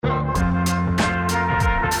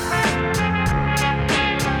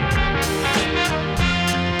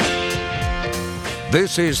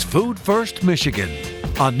This is Food First Michigan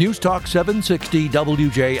on News Talk 760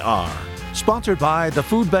 WJR, sponsored by the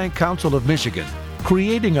Food Bank Council of Michigan,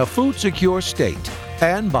 creating a food secure state,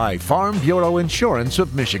 and by Farm Bureau Insurance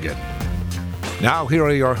of Michigan. Now here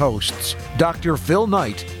are your hosts, Dr. Phil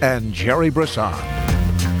Knight and Jerry Brisson.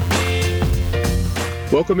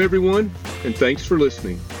 Welcome everyone, and thanks for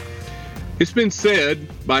listening. It's been said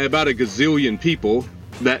by about a gazillion people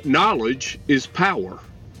that knowledge is power.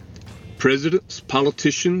 Presidents,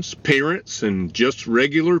 politicians, parents, and just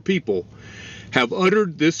regular people have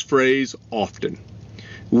uttered this phrase often.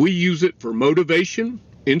 We use it for motivation,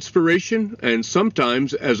 inspiration, and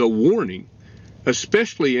sometimes as a warning,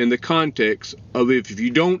 especially in the context of if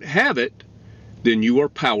you don't have it, then you are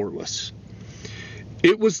powerless.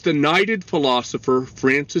 It was the knighted philosopher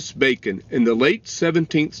Francis Bacon in the late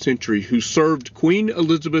 17th century who served Queen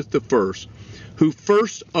Elizabeth I who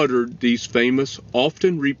first uttered these famous,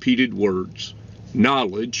 often repeated words,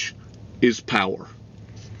 "Knowledge is power."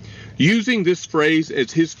 Using this phrase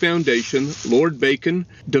as his foundation, Lord Bacon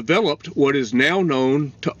developed what is now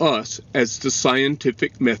known to us as the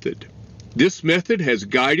scientific method. This method has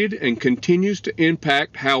guided and continues to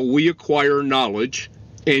impact how we acquire knowledge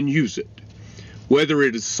and use it. Whether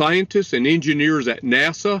it is scientists and engineers at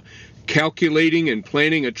NASA calculating and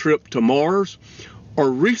planning a trip to Mars, or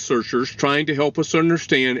researchers trying to help us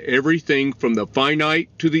understand everything from the finite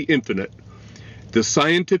to the infinite, the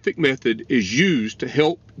scientific method is used to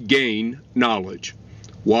help gain knowledge.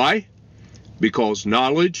 Why? Because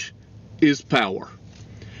knowledge is power.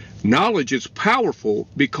 Knowledge is powerful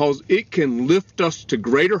because it can lift us to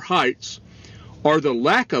greater heights, or the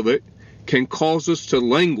lack of it can cause us to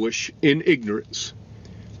languish in ignorance.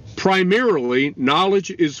 Primarily,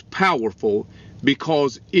 knowledge is powerful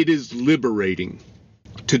because it is liberating.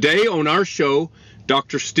 Today on our show,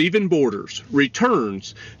 Dr. Stephen Borders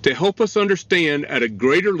returns to help us understand at a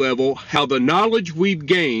greater level how the knowledge we've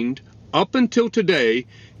gained up until today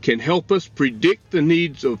can help us predict the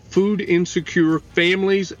needs of food insecure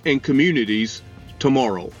families and communities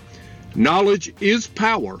tomorrow. Knowledge is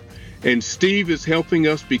power, and Steve is helping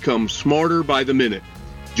us become smarter by the minute.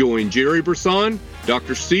 Join Jerry Brisson,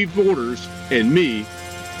 Dr. Steve Borders, and me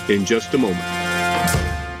in just a moment.